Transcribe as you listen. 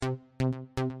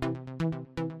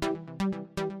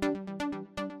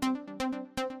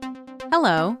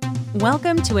Hello.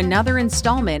 Welcome to another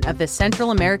installment of the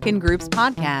Central American Group's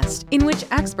podcast, in which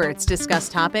experts discuss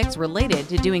topics related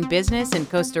to doing business in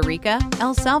Costa Rica,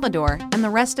 El Salvador, and the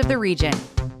rest of the region.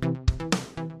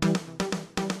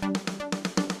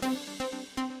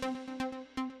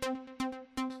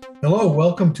 Hello,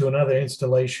 welcome to another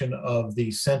installation of the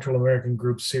Central American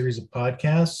Group series of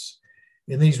podcasts.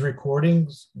 In these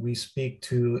recordings, we speak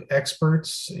to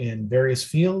experts in various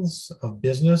fields of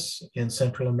business in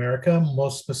Central America,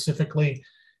 most specifically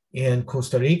in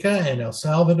Costa Rica and El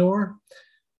Salvador.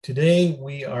 Today,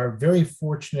 we are very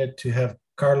fortunate to have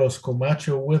Carlos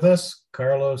Camacho with us.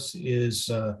 Carlos is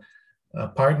a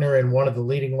partner in one of the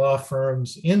leading law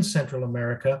firms in Central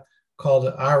America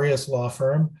called Arias Law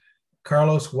Firm.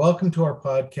 Carlos, welcome to our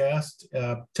podcast.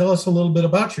 Tell us a little bit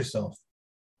about yourself.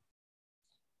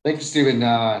 Thank you, Stephen.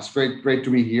 It's great to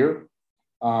be here.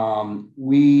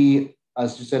 We,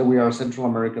 as you said, we are a Central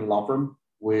American law firm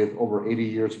with over 80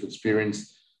 years of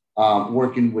experience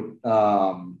working with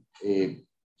foreign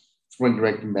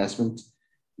direct investment.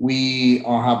 We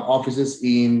have offices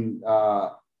in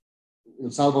El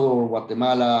Salvador,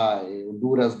 Guatemala,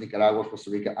 Honduras, Nicaragua,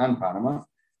 Costa Rica, and Panama.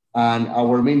 And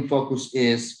our main focus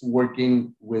is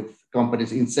working with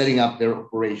companies in setting up their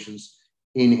operations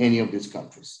in any of these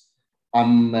countries.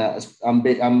 I'm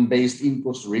based in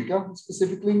Costa Rica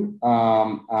specifically,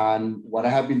 and what I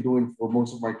have been doing for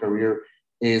most of my career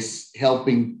is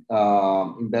helping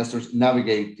investors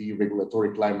navigate the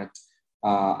regulatory climate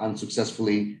and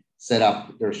successfully set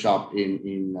up their shop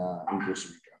in Costa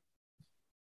Rica.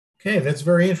 Okay, that's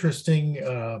very interesting.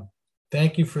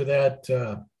 Thank you for that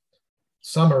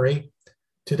summary.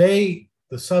 Today,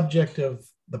 the subject of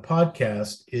the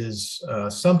podcast is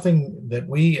something that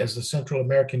we as the Central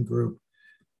American Group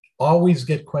always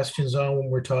get questions on when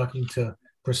we're talking to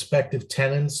prospective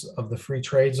tenants of the free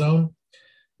trade zone.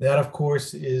 That, of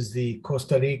course, is the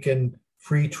Costa Rican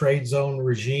free trade zone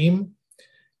regime.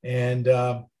 And,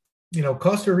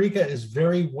 Costa Rica is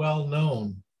very well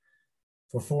known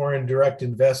for foreign direct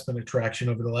investment attraction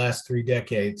over the last 3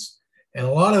 decades. And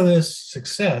a lot of this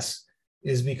success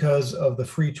is because of the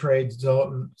free trade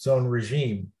zone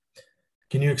regime.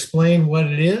 Can you explain what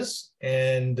it is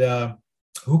and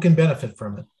who can benefit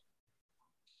from it?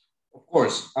 Of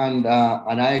course, and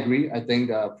I agree. I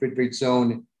think free trade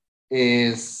zone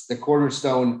is the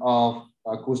cornerstone of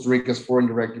Costa Rica's foreign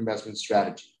direct investment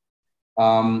strategy.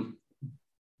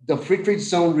 The free trade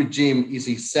zone regime is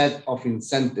a set of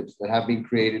incentives that have been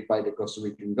created by the Costa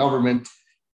Rican government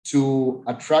to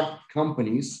attract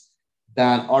companies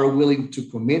that are willing to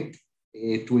commit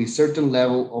to a certain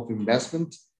level of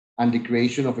investment and the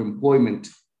creation of employment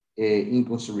in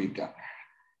Costa Rica.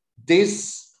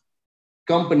 These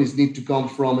companies need to come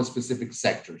from specific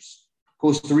sectors.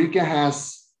 Costa Rica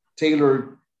has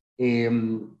tailored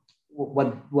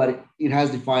what it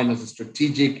has defined as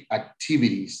strategic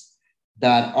activities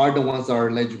that are the ones that are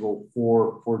eligible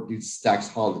for these tax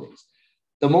holidays.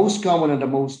 The most common and the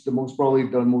most probably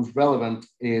the most relevant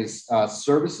is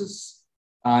services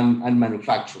and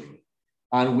manufacturing.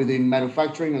 And within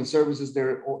manufacturing and services,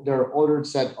 there are other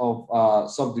set of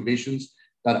subdivisions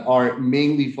that are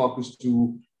mainly focused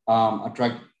to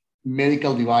attract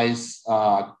medical device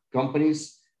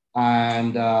companies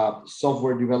and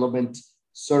software development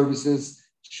services,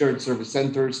 shared service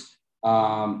centers,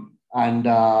 and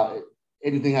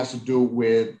anything has to do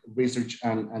with research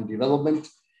and development.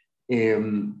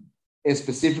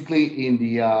 Specifically in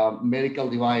the medical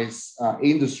device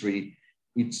industry,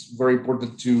 it's very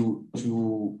important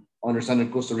to understand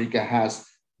that Costa Rica has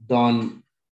done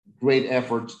great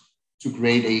efforts to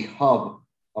create a hub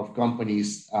of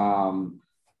companies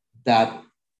that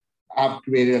have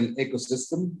created an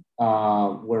ecosystem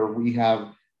where we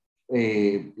have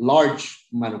a large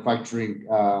manufacturing,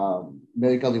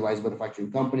 medical device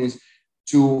manufacturing companies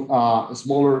to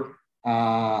smaller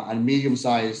and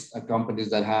medium-sized companies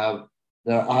that have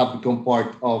become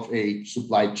part of a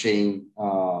supply chain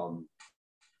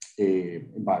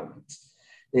environment.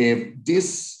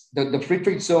 The free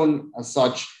trade zone as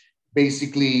such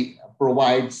basically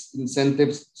provides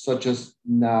incentives such as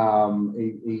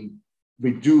a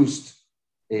reduced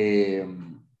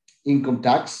income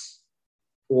tax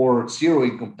or zero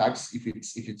income tax if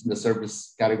it's in the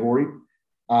service category,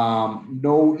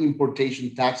 no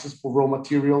importation taxes for raw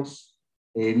materials,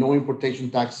 no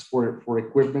importation taxes for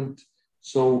equipment.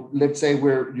 So let's say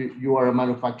you are a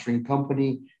manufacturing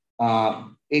company,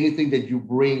 anything that you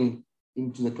bring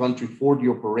into the country for the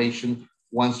operation,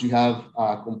 once you have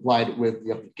complied with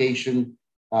the application,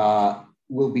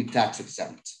 will be tax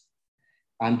exempt.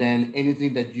 And then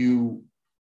anything that you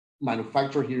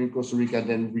manufacture here in Costa Rica and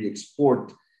then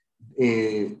re-export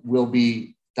will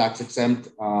be tax exempt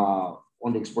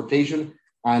on the exportation,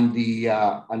 and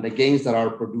the gains that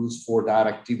are produced for that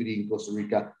activity in Costa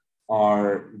Rica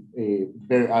are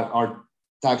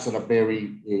taxed at a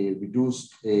very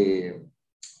reduced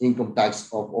income tax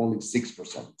of only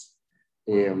 6%.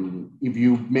 If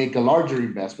you make a larger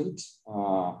investment,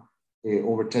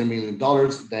 over $10 million,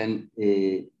 then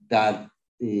that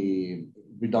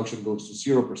reduction goes to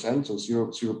 0%, so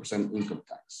 0% income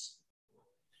tax.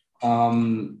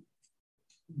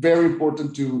 Very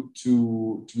important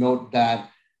to note that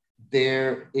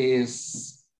there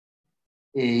is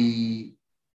an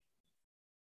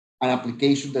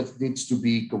application that needs to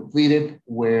be completed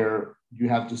where you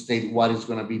have to state what is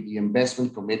going to be the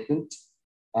investment commitment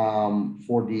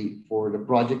for the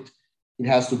project. It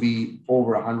has to be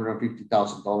over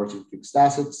 $150,000 in fixed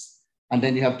assets, and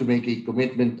then you have to make a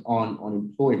commitment on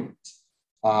employment.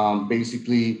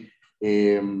 Basically,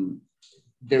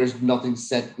 there is nothing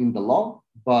set in the law,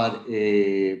 but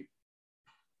you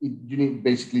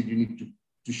need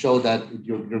to show that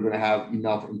you're going to have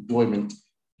enough employment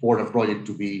for the project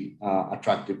to be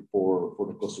attractive for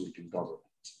the Costa Rican government.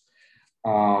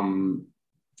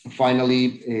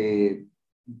 Finally,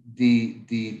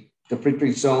 the free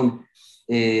trade zone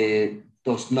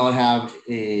does not have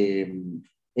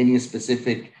any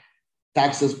specific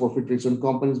taxes for free trade zone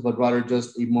companies, but rather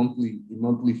just a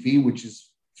monthly fee, which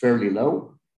is fairly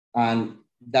low, and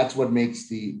that's what makes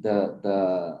the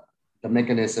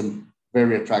mechanism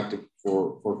very attractive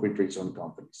for free trade zone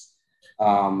companies.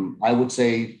 I would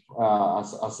say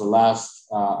as the last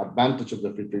advantage of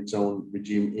the free trade zone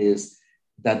regime is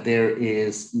that there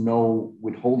is no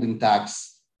withholding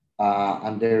tax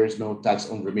and there is no tax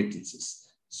on remittances.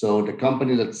 So the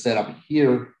company that's set up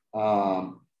here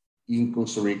in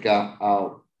Costa Rica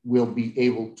will be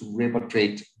able to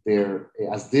repatriate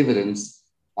as dividends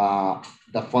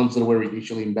the funds that were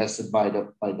initially invested by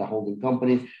the holding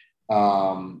company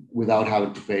without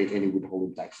having to pay any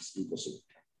withholding taxes in Costa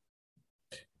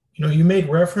Rica. You made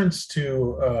reference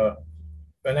to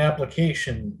an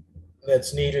application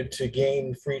that's needed to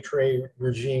gain free trade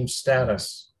regime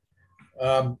status.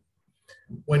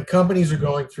 When companies are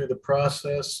going through the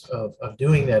process of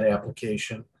doing that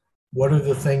application, what are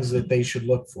the things that they should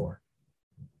look for?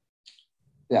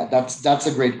 Yeah, that's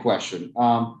a great question.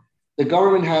 The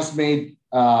government has made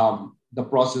the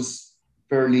process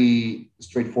fairly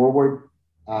straightforward.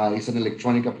 It's an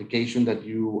electronic application that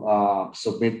you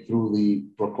submit through the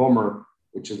Procomer,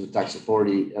 which is the tax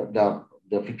authority, the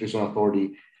free trade zone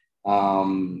authority.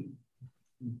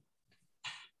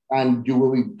 And you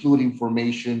will include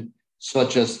information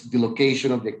such as the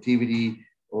location of the activity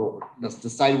or the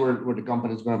site where the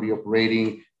company is going to be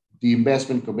operating, the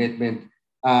investment commitment,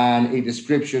 and a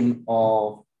description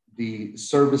of the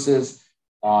services,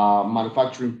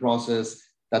 manufacturing process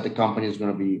that the company is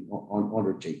going to be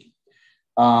undertaking.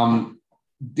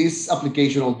 This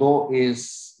application, although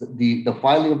is the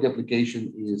filing of the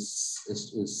application is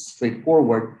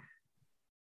straightforward,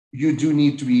 you do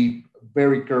need to be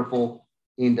very careful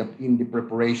in the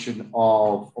preparation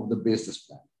of the business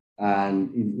plan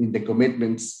and in the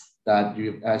commitments that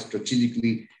you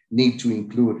strategically need to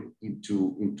include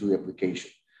into the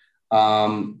application.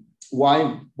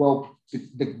 Why? Well,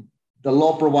 the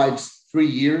law provides 3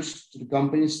 years to the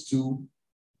companies to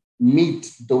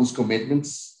meet those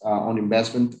commitments on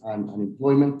investment and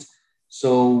employment.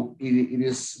 So it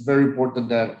is very important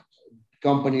that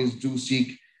companies do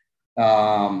seek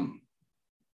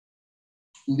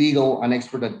legal and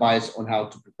expert advice on how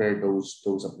to prepare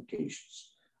those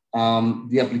applications.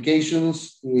 The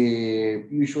applications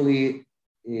usually,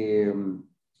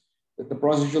 the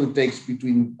process usually takes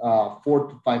between 4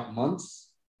 to 5 months,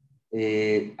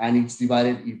 and it's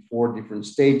divided in 4 different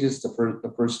stages.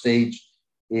 The first stage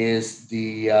is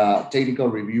the technical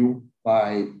review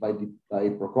by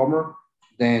Procomer,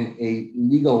 then a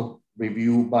legal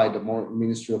review by the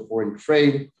Ministry of Foreign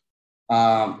Trade.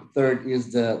 Third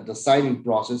is the signing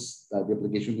process. The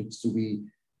application needs to be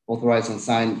authorized and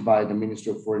signed by the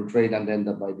Ministry of Foreign Trade and then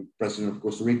by the President of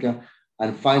Costa Rica.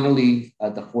 And finally,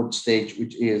 at the 4th stage,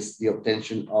 which is the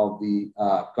obtention of the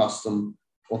custom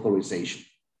authorization.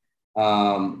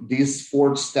 This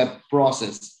 4-step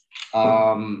process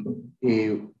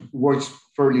it works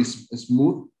fairly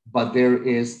smooth, but there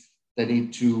is the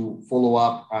need to follow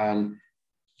up and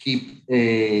keep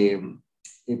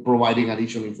providing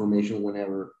additional information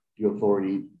whenever the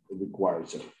authority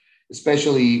requires it,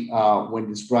 especially when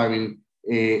describing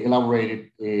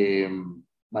elaborated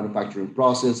manufacturing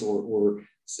process or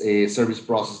a service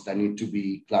process that need to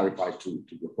be clarified to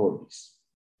the authorities.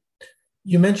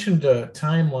 You mentioned a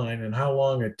timeline and how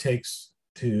long it takes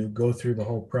to go through the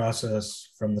whole process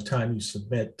from the time you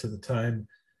submit to the time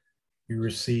you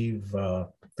receive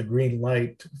the green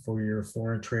light for your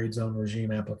foreign trade zone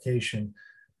regime application.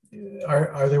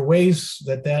 Are there ways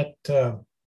that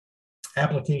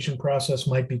application process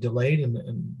might be delayed,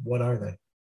 and what are they?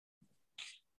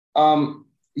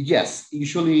 Yes,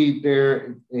 usually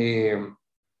the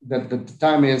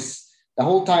time is, the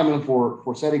whole timeline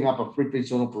for setting up a free trade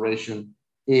zone operation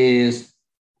is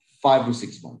 5 to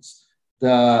 6 months.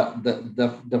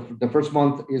 The first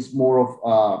month is more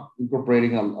of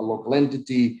incorporating a local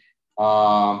entity,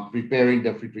 preparing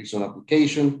the free trade zone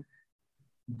application.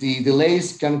 The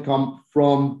delays can come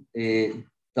from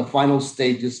the final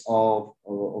stages of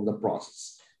the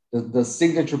process. The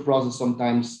signature process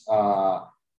sometimes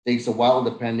takes a while,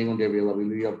 depending on the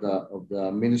availability of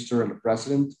the minister and the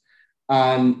president.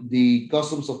 And the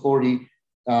customs authority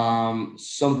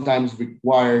sometimes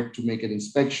required to make an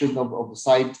inspection of the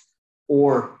site,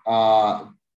 or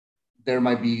there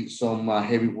might be some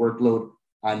heavy workload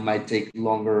and might take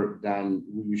longer than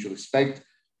we usually expect.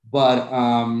 But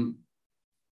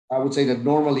I would say that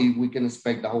normally we can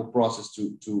expect the whole process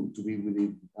to be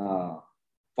within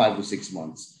 5 to 6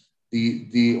 months.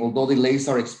 Although delays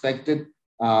are expected,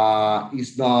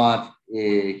 it's not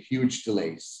huge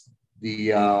delays.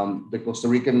 The Costa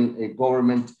Rican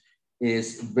government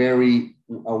is very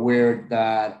aware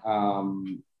that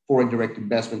foreign direct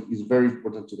investment is very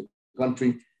important to the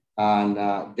country, and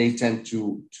they tend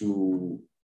to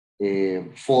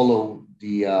follow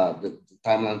the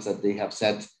timelines that they have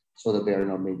set, so that there are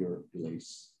no major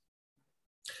delays.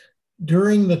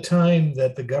 During the time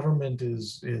that the government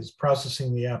is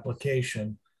processing the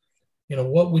application,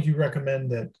 what would you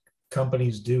recommend that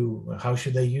companies do? How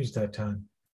should they use that time?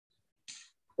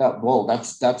 Well,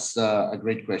 that's a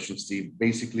great question, Steve.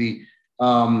 Basically,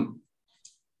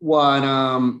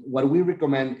 what we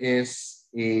recommend is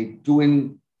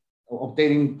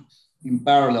obtaining in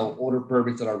parallel other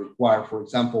permits that are required. For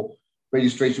example,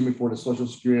 registration before the Social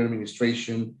Security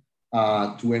Administration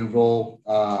to enroll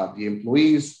the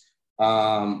employees,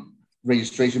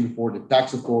 registration before the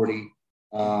tax authority,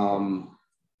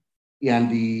 and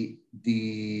the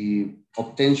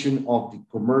obtention of the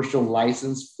commercial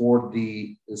license for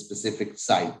the specific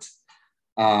site.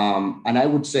 And I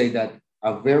would say that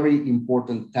a very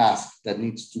important task that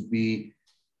needs to be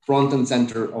front and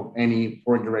center of any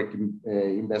foreign direct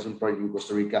investment project in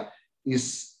Costa Rica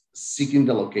is seeking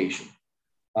the location.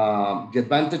 The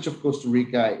advantage of Costa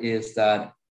Rica is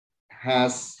that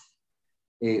has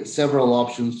several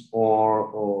options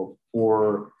for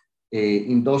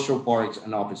industrial parks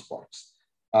and office parks,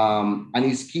 and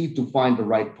it's key to find the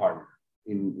right partner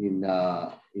in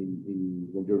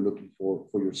when you're looking for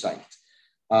your site.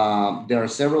 There are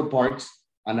several parks,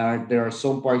 and there are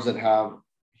some parks that have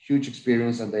huge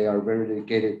experience, and they are very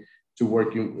dedicated to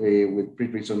working with free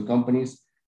trade zone companies.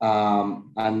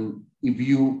 And if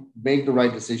you make the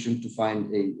right decision to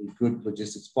find a good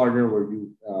logistics partner where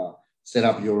you set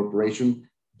up your operation,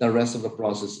 the rest of the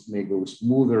process may go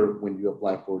smoother when you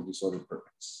apply for these other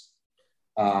permits.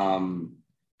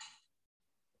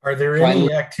 Are there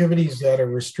any activities that are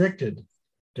restricted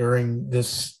during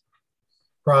this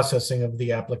processing of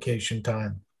the application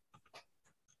time?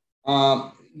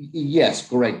 Yes,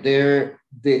 correct. The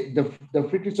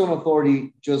Free Trade Zone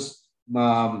Authority just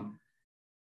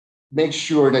make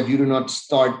sure that you do not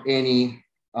start any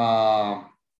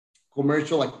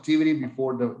commercial activity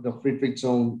before the Free Trade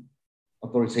Zone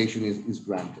authorization is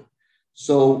granted.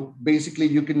 So basically,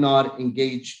 you cannot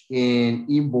engage in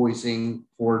invoicing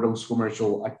for those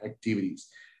commercial activities.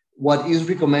 What is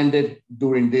recommended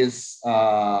during this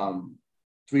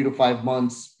 3 to 5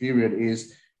 months period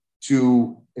is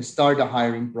to start the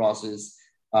hiring process,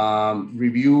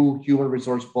 review human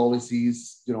resource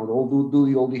policies, do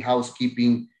all the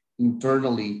housekeeping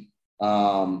internally.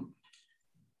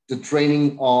 The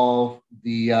training of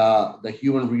the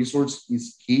human resource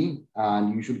is key,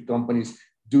 and usually companies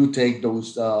do take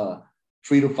those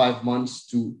 3 to 5 months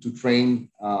to train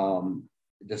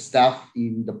the staff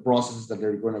in the processes that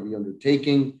they're going to be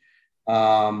undertaking.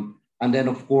 And then,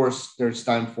 of course, there's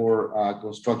time for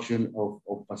construction of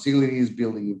facilities,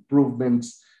 building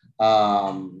improvements,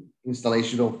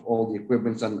 installation of all the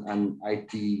equipments and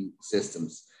IT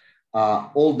systems.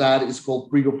 All that is called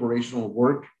pre-operational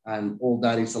work, and all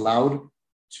that is allowed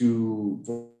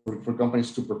for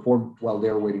companies to perform while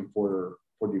they're waiting for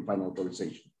the final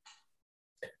authorization.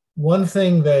 One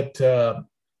thing that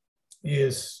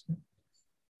is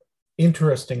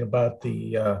interesting about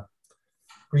the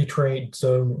free trade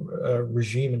zone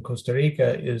regime in Costa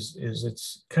Rica is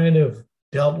it's kind of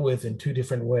dealt with in two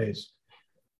different ways.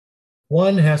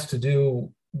 One has to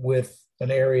do with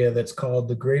an area that's called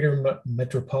the Greater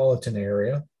Metropolitan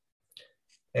Area.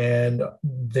 And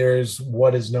there's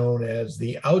what is known as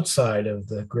the outside of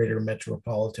the Greater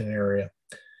Metropolitan Area.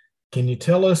 Can you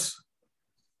tell us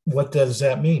what does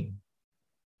that mean?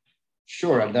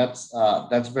 Sure, and that's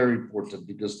very important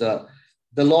because the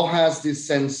law has this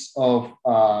sense of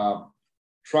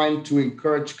trying to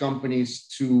encourage companies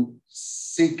to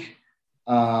seek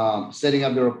setting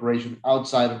up their operation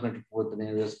outside of metropolitan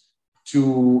areas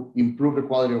to improve the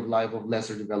quality of life of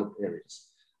lesser developed areas.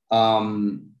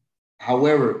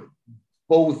 However,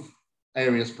 both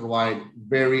areas provide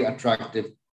very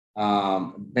attractive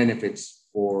benefits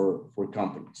for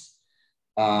companies.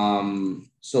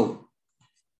 So,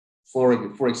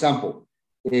 for example,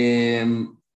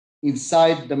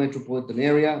 inside the metropolitan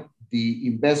area, the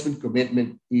investment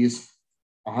commitment is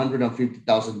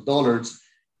 $150,000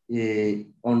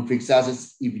 on fixed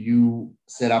assets if you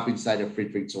set up inside a free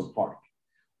trade zone park.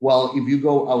 Well, if you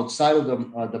go outside of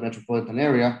the metropolitan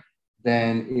area,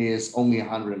 then it's only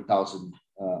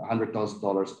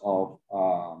 $100,000 of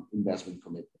investment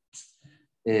commitments.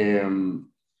 The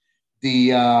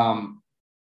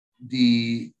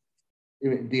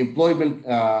employment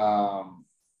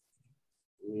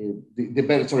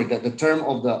the term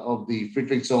of the free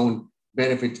trade zone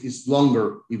benefit is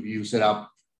longer if you set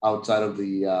up outside of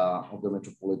the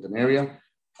metropolitan area.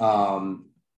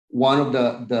 One of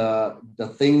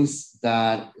the things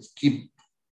that keep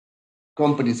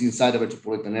companies inside the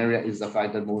metropolitan area is the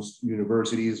fact that most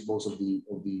universities, most of the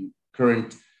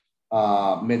current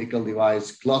medical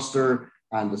device cluster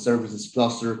and the services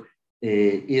cluster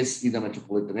is in the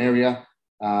metropolitan area.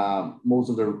 Most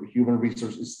of the human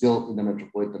resource is still in the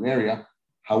metropolitan area.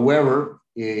 However,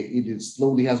 it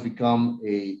slowly has become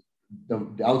the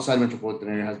outside metropolitan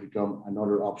area has become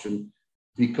another option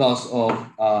because of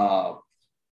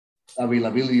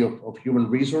availability of human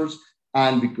resource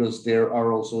and because there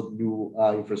are also new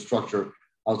infrastructure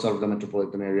outside of the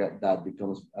metropolitan area that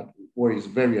becomes or is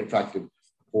very attractive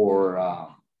for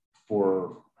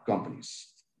companies.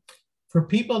 For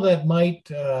people that might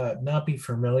not be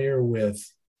familiar with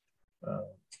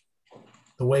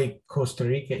the way Costa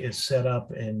Rica is set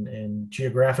up in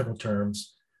geographical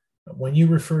terms, when you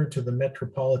refer to the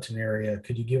metropolitan area,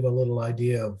 could you give a little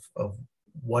idea of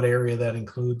what area that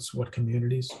includes, what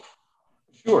communities?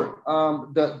 Sure.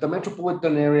 The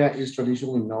metropolitan area is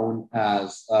traditionally known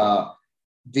as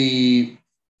the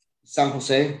San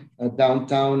Jose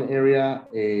downtown area,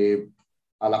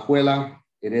 Alajuela,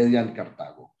 Heredia, and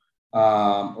Cartago.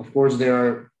 Of course, there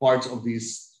are parts of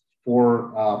these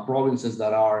four provinces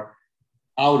that are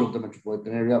out of the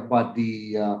metropolitan area, but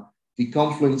the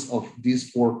confluence of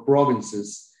these four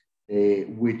provinces,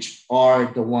 which are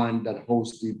the one that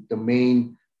host the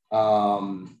main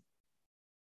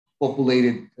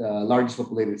largest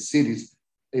populated cities,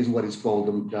 is what is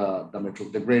called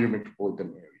the Greater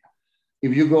Metropolitan Area.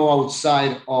 If you go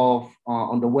outside of,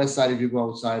 on the west side, if you go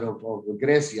outside of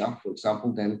Grecia, for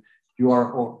example, then you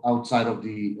are outside of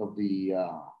the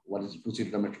what is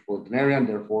considered the metropolitan area, and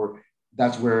therefore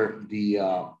that's where the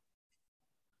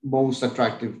most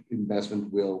attractive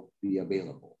investment will be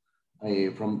available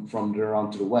from there on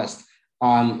to the west.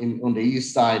 And on the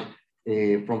east side,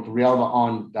 from Turrialba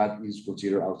on, that is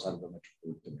considered outside of the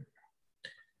metropolitan area.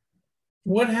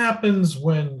 What happens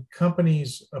when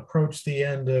companies approach the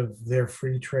end of their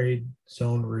free trade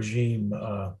zone regime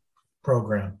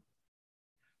program?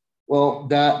 Well,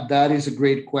 that is a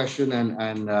great question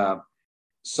and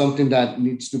something that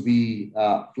needs to be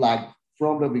flagged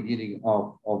from the beginning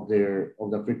of the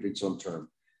free trade zone term.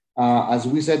 As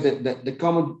we said, the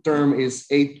common term is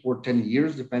 8 or 10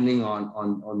 years, depending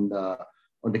on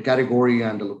the category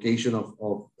and the location of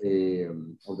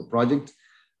the project.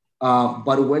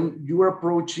 But when you are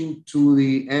approaching to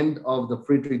the end of the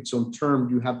free trade zone term,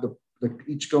 you have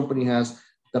each company has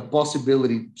the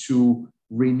possibility to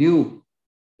renew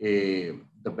the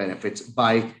benefits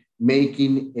by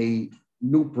making a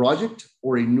new project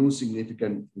or a new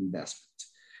significant investment.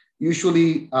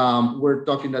 Usually, we're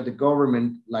talking that the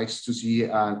government likes to see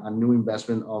a new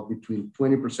investment of between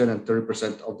 20% and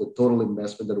 30% of the total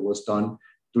investment that was done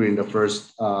during the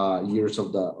first years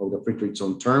of the free trade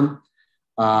zone term.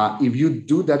 If you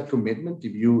do that commitment,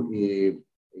 if you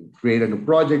create a new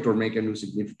project or make a new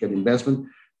significant investment,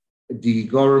 the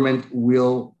government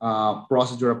will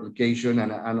process your application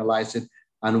and analyze it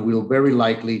and will very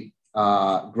likely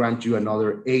grant you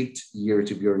another 8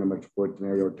 years if you're in a metropolitan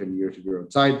area or 10 years if you're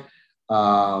outside.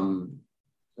 Over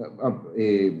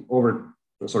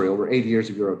 8 years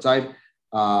if you're outside,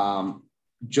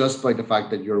 just by the fact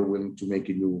that you're willing to make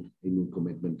a new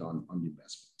commitment on the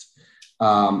investment.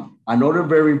 Another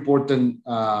very important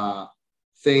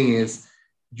thing is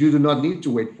you do not need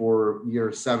to wait for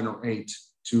year 7 or 8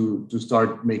 to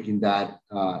start making that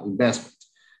investment.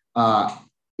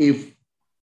 If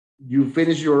you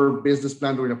finish your business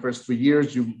plan during the first 3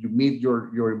 years, you meet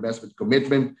your investment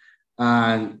commitment.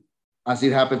 And as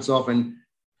it happens often,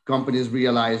 companies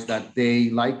realize that they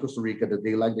like Costa Rica, that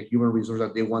they like the human resource,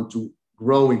 that they want to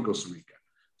grow in Costa Rica.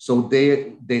 So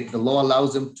the law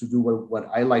allows them to do what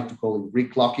I like to call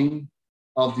reclocking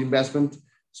of the investment.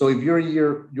 So if you're in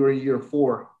year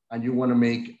 4 and you want to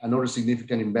make another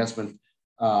significant investment,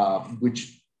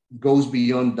 which goes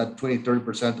beyond that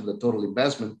 20-30% of the total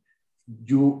investment,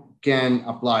 you can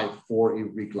apply for a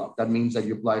reclock. That means that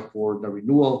you apply for the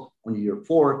renewal on year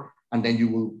 4, and then you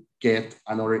will get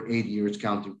another 8 years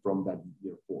counting from that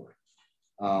year 4.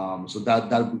 So that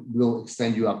will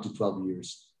extend you up to 12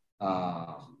 years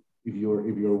if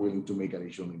you're willing to make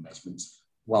additional investments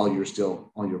while you're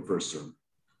still on your first term.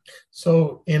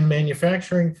 So in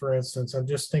manufacturing, for instance, I'm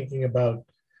just thinking about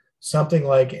something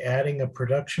like adding a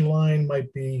production line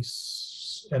might be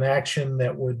an action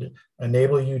that would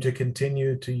enable you to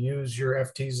continue to use your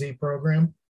FTZ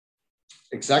program?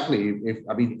 Exactly.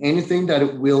 Anything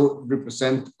that will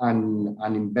represent an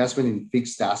investment in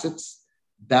fixed assets,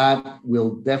 that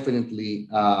will definitely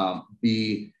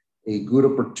be a good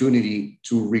opportunity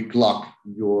to reclock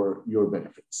your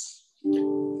benefits.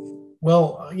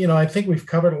 Well, I think we've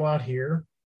covered a lot here.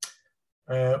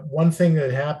 One thing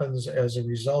that happens as a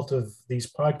result of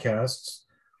these podcasts,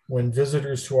 when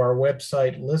visitors to our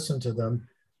website listen to them,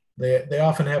 they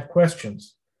often have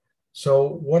questions. So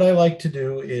what I like to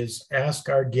do is ask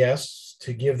our guests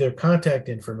to give their contact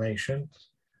information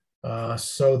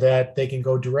so that they can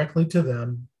go directly to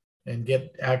them and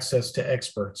get access to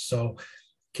experts. So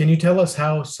can you tell us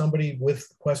how somebody with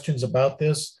questions about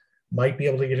this might be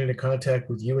able to get into contact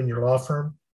with you and your law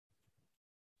firm?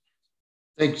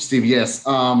 Thank you, Steve. Yes.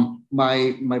 My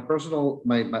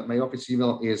office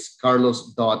email is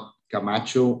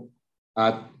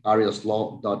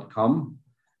carlos.camacho@ariaslaw.com.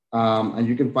 And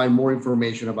you can find more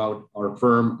information about our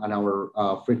firm and our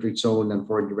free trade zone and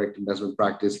foreign direct investment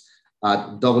practice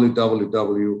at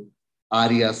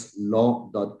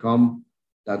www.ariaslaw.com.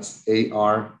 That's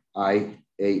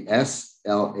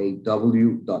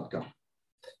ARIASLAW.com.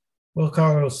 Well,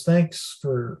 Carlos, thanks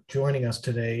for joining us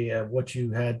today. What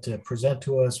you had to present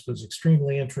to us was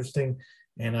extremely interesting,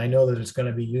 and I know that it's going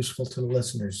to be useful to the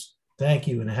listeners. Thank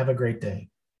you, and have a great day.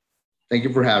 Thank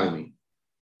you for having me.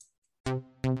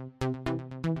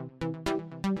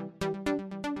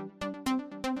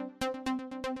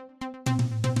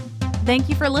 Thank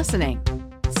you for listening.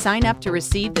 Sign up to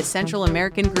receive the Central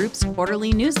American Group's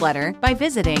quarterly newsletter by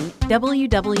visiting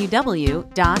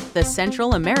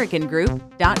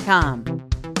www.thecentralamericangroup.com.